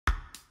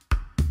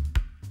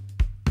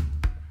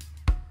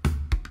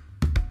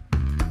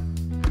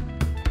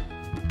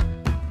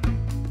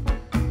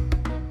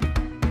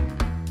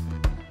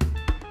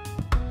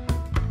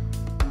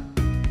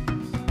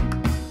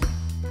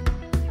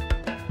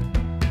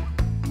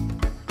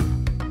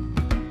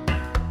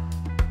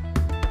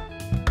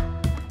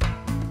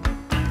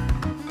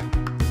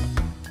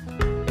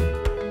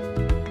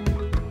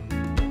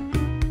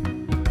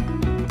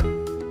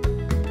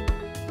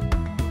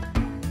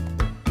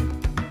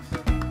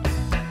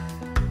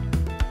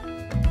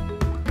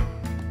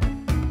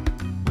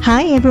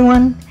Hi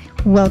everyone!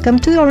 Welcome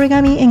to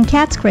Origami in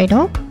Cat's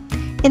Cradle.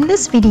 In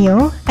this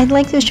video, I'd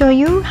like to show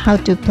you how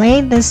to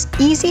play this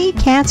easy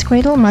cat's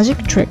cradle magic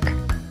trick.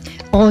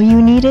 All you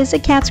need is a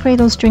cat's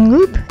cradle string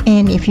loop,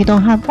 and if you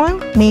don't have one,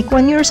 make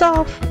one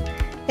yourself.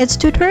 Its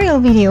tutorial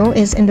video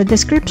is in the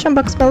description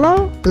box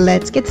below.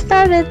 Let's get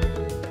started!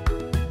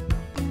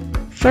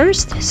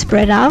 First,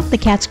 spread out the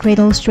cat's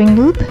cradle string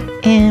loop,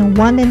 and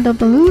one end of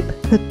the loop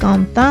hook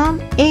on thumb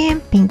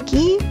and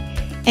pinky,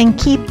 and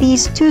keep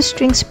these two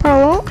strings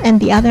parallel, and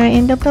the other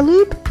end of the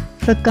loop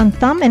hook on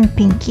thumb and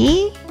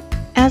pinky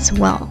as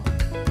well.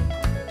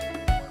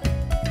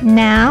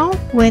 Now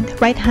with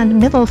right hand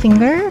middle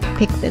finger,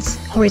 pick this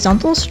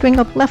horizontal string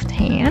of left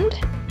hand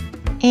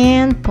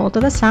and pull to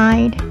the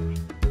side,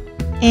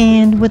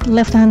 and with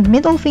left hand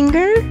middle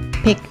finger,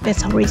 pick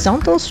this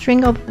horizontal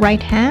string of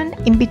right hand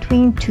in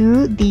between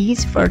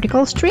these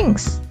vertical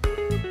strings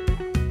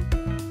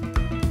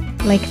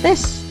like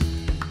this.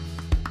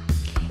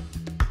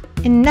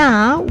 And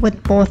now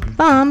with both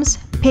thumbs,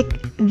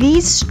 pick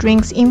these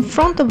strings in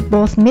front of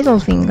both middle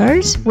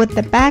fingers with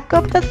the back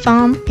of the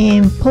thumb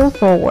and pull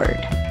forward.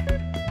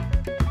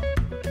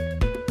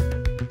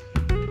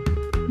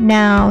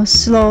 Now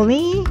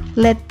slowly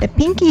let the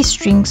pinky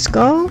strings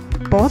go,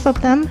 both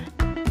of them,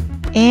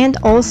 and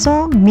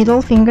also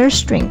middle finger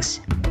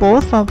strings,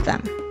 both of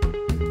them,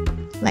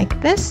 like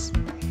this,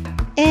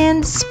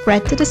 and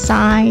spread to the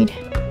side.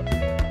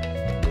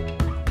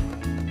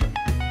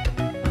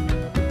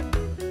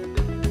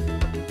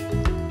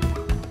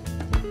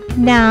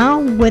 Now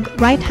with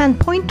right hand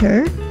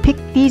pointer, pick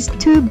these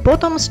two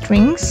bottom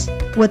strings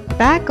with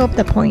back of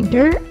the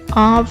pointer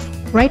of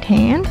right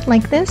hand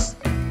like this,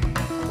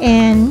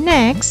 and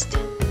next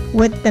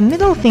with the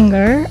middle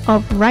finger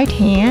of right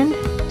hand,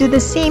 do the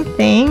same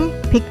thing,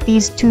 pick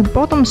these two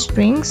bottom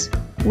strings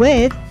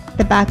with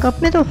the back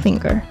of middle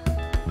finger.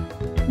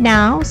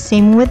 Now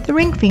same with the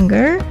ring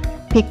finger,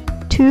 pick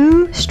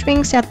two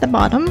strings at the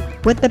bottom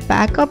with the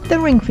back of the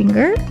ring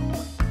finger.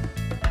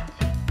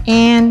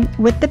 And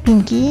with the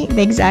pinky,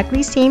 the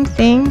exactly same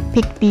thing,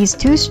 pick these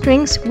two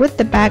strings with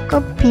the back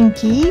of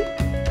pinky,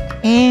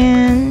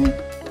 and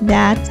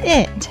that's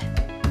it.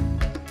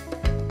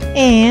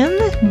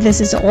 And this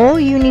is all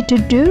you need to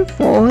do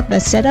for the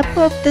setup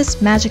of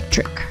this magic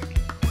trick.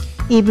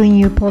 Even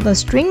you pull the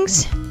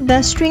strings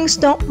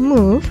don't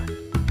move.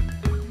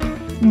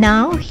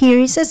 Now here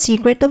is a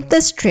secret of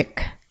this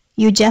trick.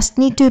 You just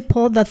need to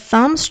pull the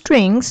thumb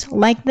strings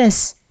like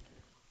this.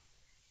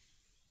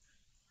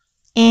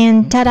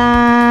 And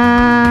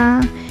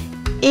ta-da!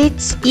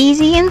 It's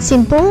easy and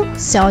simple,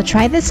 so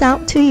try this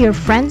out to your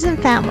friends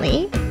and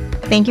family.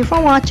 Thank you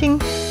for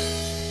watching.